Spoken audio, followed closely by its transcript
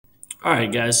All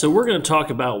right, guys. So we're going to talk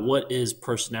about what is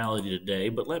personality today,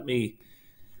 but let me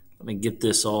get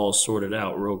this all sorted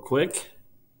out real quick,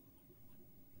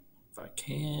 if I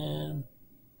can.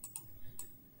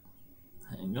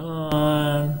 Hang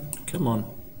on. Come on.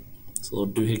 This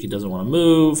little doohickey doesn't want to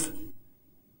move.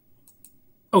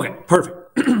 Okay,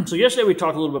 perfect. So yesterday we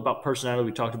talked a little bit about personality.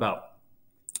 We talked about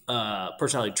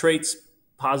personality traits,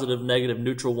 positive, negative,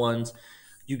 neutral ones.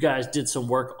 You guys did some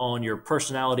work on your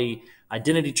personality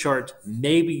identity chart.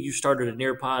 Maybe you started a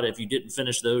Nearpod. If you didn't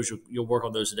finish those, you'll work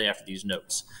on those today after these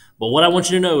notes. But what I want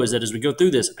you to know is that as we go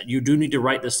through this, you do need to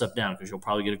write this stuff down because you'll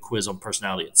probably get a quiz on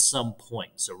personality at some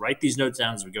point. So write these notes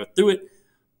down as we go through it.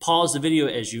 Pause the video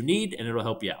as you need, and it'll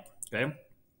help you out. Okay.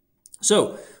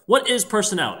 So, what is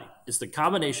personality? It's the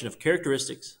combination of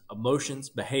characteristics, emotions,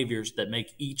 behaviors that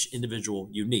make each individual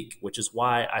unique, which is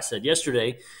why I said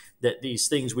yesterday that these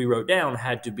things we wrote down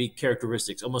had to be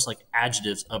characteristics, almost like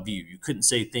adjectives of you. You couldn't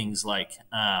say things like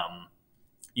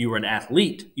you were an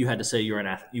athlete. You had to say you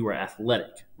were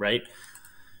athletic, right?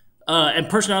 And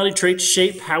personality traits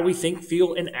shape how we think,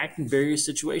 feel, and act in various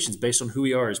situations based on who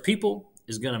we are as people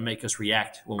is going to make us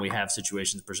react when we have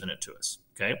situations presented to us.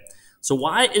 Okay. So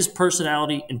why is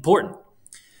personality important?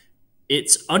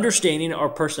 It's understanding our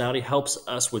personality helps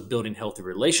us with building healthy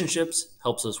relationships,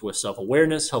 helps us with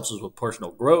self-awareness, helps us with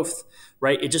personal growth,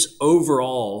 right? It just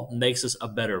overall makes us a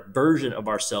better version of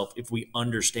ourselves if we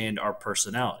understand our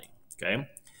personality, okay?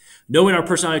 Knowing our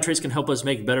personality traits can help us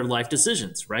make better life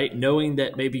decisions, right? Knowing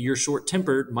that maybe you're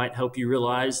short-tempered might help you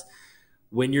realize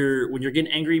when you're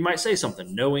getting angry, you might say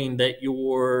something. Knowing that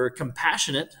you're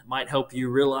compassionate might help you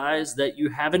realize that you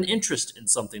have an interest in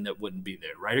something that wouldn't be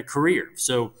there, right? A career.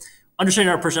 So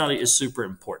understanding our personality is super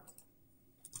important.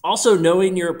 Also,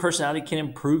 knowing your personality can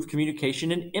improve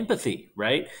communication and empathy,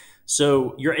 right?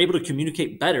 So you're able to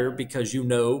communicate better because you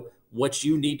know what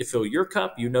you need to fill your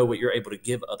cup. You know what you're able to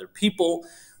give other people,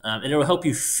 and it'll help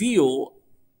you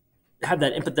have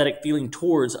that empathetic feeling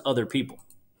towards other people.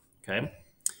 Okay.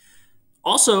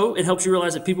 Also, it helps you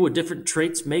realize that people with different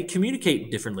traits may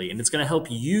communicate differently, and it's going to help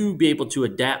you be able to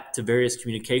adapt to various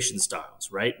communication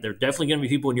styles, right? There are definitely going to be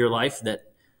people in your life that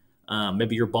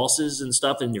maybe your bosses and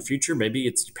stuff in your future, maybe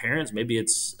it's your parents, maybe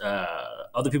it's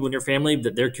other people in your family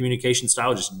that their communication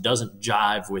style just doesn't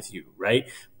jive with you, right?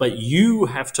 But you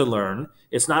have to learn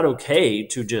it's not okay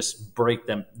to just break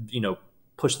them,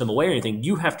 push them away or anything.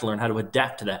 You have to learn how to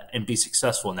adapt to that and be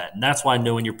successful in that. And that's why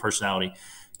knowing your personality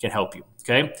can help you,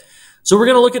 okay? So we're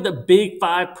going to look at the big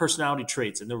 5 personality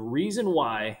traits. And the reason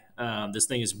why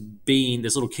this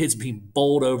little kid's being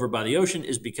bowled over by the ocean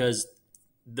is because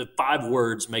the 5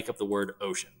 words make up the word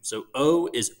ocean. So O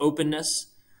is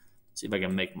openness. See if I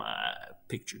can make my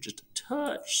picture just a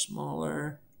touch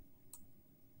smaller.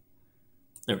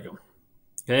 There we go.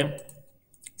 Okay.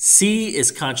 C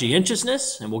is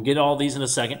conscientiousness, and we'll get all these in a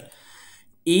second.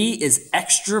 E is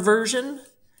extroversion.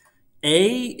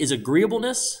 A is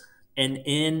agreeableness. And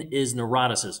N is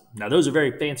neuroticism. Now, those are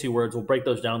very fancy words. We'll break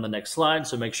those down on the next slide,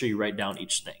 so make sure you write down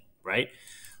each thing, right?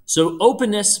 So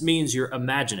openness means your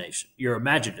imagination. You're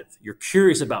imaginative. You're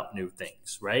curious about new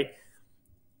things, right?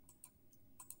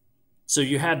 So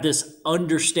you have this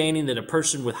understanding that a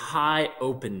person with high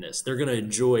openness, they're going to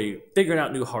enjoy figuring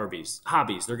out new hobbies.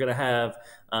 They're going to have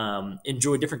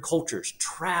enjoy different cultures,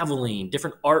 traveling,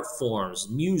 different art forms,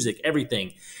 music,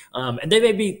 everything. And they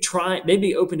may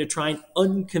be open to trying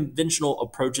unconventional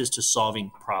approaches to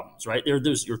solving problems, right? They're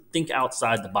those your think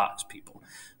outside the box people,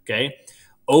 okay?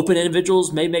 Open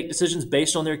individuals may make decisions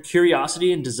based on their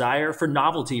curiosity and desire for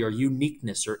novelty or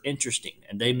uniqueness or interesting.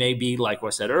 And they may be, like I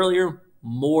said earlier,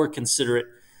 more considerate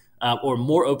or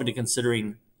more open to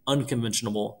considering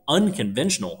unconventional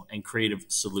and creative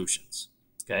solutions.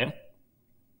 Okay.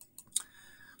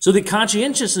 So the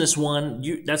conscientiousness one,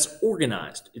 that's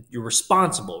organized. You're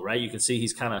responsible, right? You can see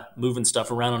he's kind of moving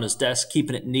stuff around on his desk,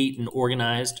 keeping it neat and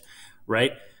organized,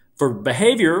 right? For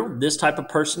behavior, this type of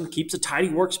person keeps a tidy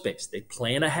workspace. They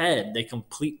plan ahead. They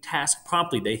complete tasks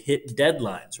promptly. They hit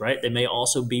deadlines, right? They may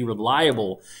also be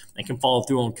reliable and can follow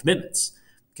through on commitments.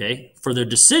 Okay. For their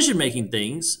decision-making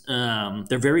things,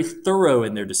 they're very thorough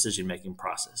in their decision-making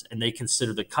process, and they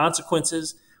consider the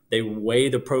consequences. They weigh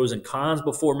the pros and cons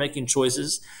before making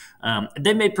choices.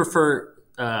 They may prefer,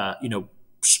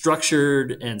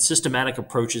 structured and systematic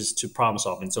approaches to problem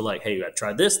solving. So like, hey, I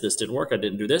tried this didn't work. I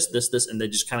didn't do this, and they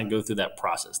just kind of go through that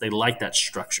process. They like that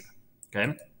structure.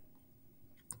 Okay.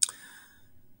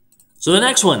 So the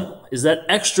next one is that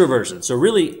extroversion. So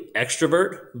really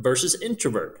extrovert versus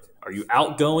introvert. Are you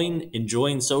outgoing,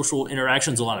 enjoying social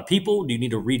interactions with a lot of people? Do you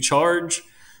need to recharge,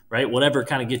 right? Whatever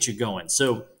kind of gets you going.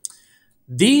 So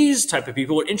These type of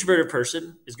people, an introverted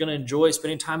person is going to enjoy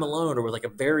spending time alone or with like a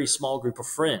very small group of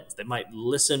friends. They might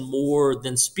listen more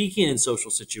than speaking in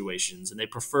social situations, and they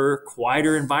prefer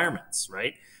quieter environments,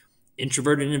 right?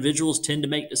 Introverted individuals tend to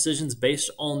make decisions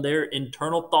based on their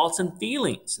internal thoughts and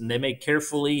feelings, and they may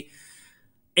carefully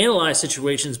analyze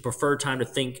situations, prefer time to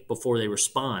think before they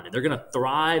respond. And they're going to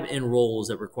thrive in roles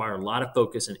that require a lot of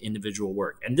focus and individual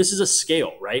work. And this is a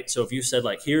scale, right? So if you said,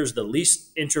 like, here's the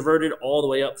least introverted all the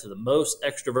way up to the most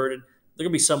extroverted, they're going to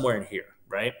be somewhere in here,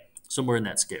 right? Somewhere in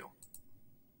that scale.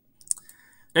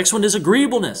 Next one is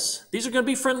agreeableness. These are going to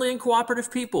be friendly and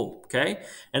cooperative people, okay?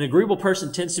 An agreeable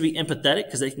person tends to be empathetic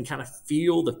because they can kind of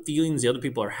feel the feelings the other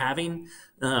people are having.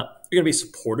 They're going to be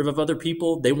supportive of other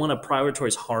people. They want to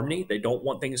prioritize harmony. They don't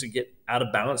want things to get out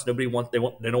of balance. They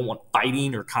don't want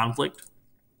fighting or conflict.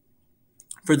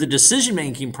 For the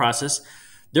decision-making process,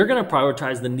 they're going to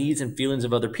prioritize the needs and feelings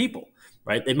of other people,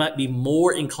 right? They might be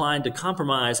more inclined to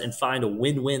compromise and find a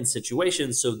win-win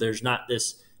situation so there's not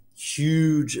this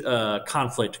huge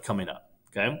conflict coming up,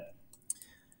 okay?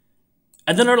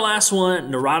 And then our last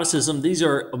one, neuroticism. These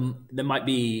are, they might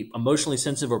be emotionally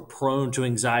sensitive or prone to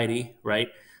anxiety, right?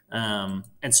 And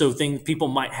so people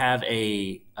might have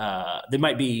they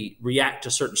might react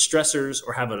to certain stressors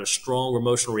or have a strong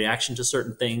emotional reaction to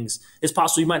certain things. It's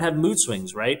possible you might have mood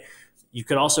swings, right? You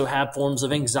could also have forms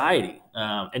of anxiety.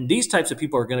 And these types of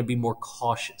people are going to be more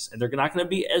cautious, and they're not going to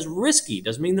be as risky.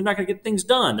 Doesn't mean they're not going to get things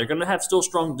done. They're going to have still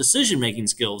strong decision-making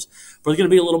skills, but they're going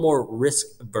to be a little more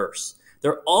risk-averse.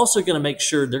 They're also going to make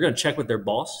sure, they're going to check with their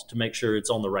boss to make sure it's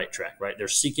on the right track, right? They're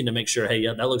seeking to make sure, hey,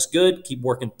 yeah, that looks good. Keep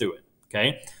working through it,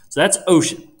 okay? So that's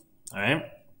ocean, all right?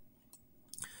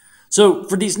 So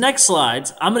for these next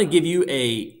slides, I'm going to give you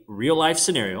a real-life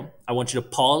scenario. I want you to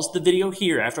pause the video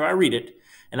here after I read it,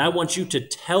 and I want you to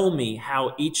tell me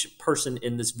how each person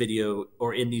in this video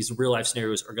or in these real-life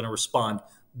scenarios are going to respond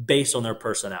based on their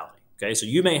personality, okay? So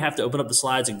you may have to open up the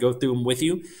slides and go through them with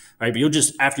you, all right? But you'll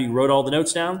just, after you wrote all the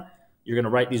notes down, you're going to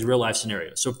write these real-life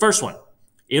scenarios. So first one,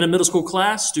 in a middle school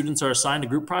class, students are assigned a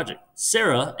group project.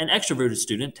 Sarah, an extroverted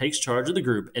student, takes charge of the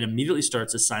group and immediately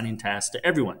starts assigning tasks to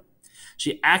everyone.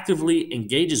 She actively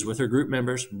engages with her group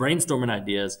members, brainstorming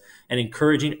ideas and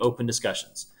encouraging open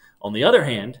discussions. On the other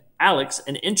hand, Alex,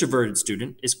 an introverted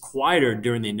student, is quieter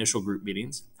during the initial group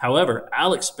meetings. However,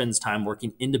 Alex spends time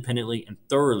working independently and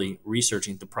thoroughly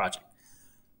researching the project.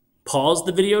 Pause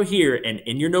the video here and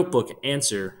in your notebook,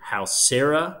 answer how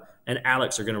Sarah and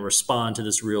Alex are going to respond to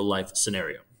this real life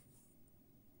scenario.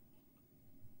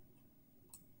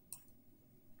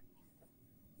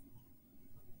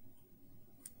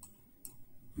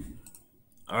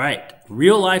 All right,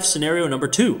 real life scenario number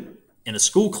 2. In a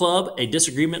school club, a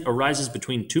disagreement arises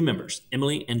between two members,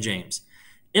 Emily and James.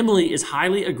 Emily is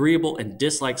highly agreeable and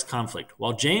dislikes conflict,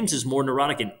 while James is more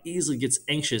neurotic and easily gets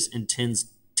anxious in tense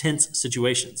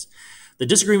situations. The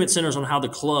disagreement centers on how the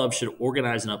club should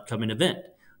organize an upcoming event.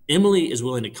 Emily is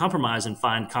willing to compromise and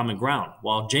find common ground,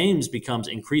 while James becomes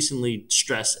increasingly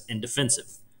stressed and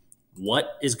defensive.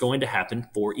 What is going to happen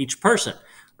for each person,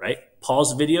 right?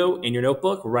 Pause the video in your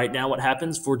notebook. Write down what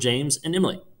happens for James and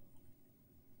Emily.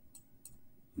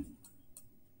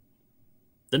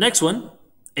 The next one,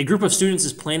 a group of students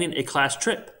is planning a class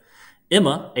trip.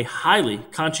 Emma, a highly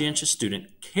conscientious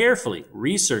student, carefully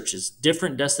researches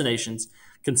different destinations,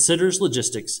 considers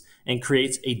logistics, and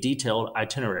creates a detailed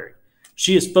itinerary.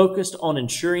 She is focused on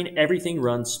ensuring everything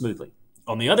runs smoothly.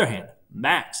 On the other hand,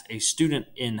 Max, a student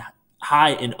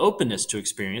high in openness to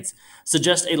experience,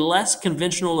 suggests a less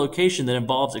conventional location that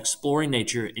involves exploring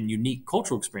nature and unique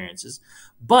cultural experiences,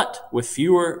 but with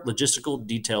fewer logistical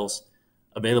details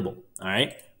available. All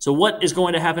right. So what is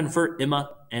going to happen for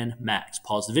Emma and Max?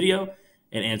 Pause the video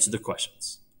and answer the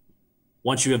questions.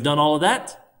 Once you have done all of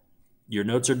that, your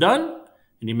notes are done,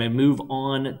 and you may move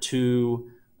on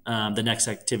to the next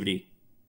activity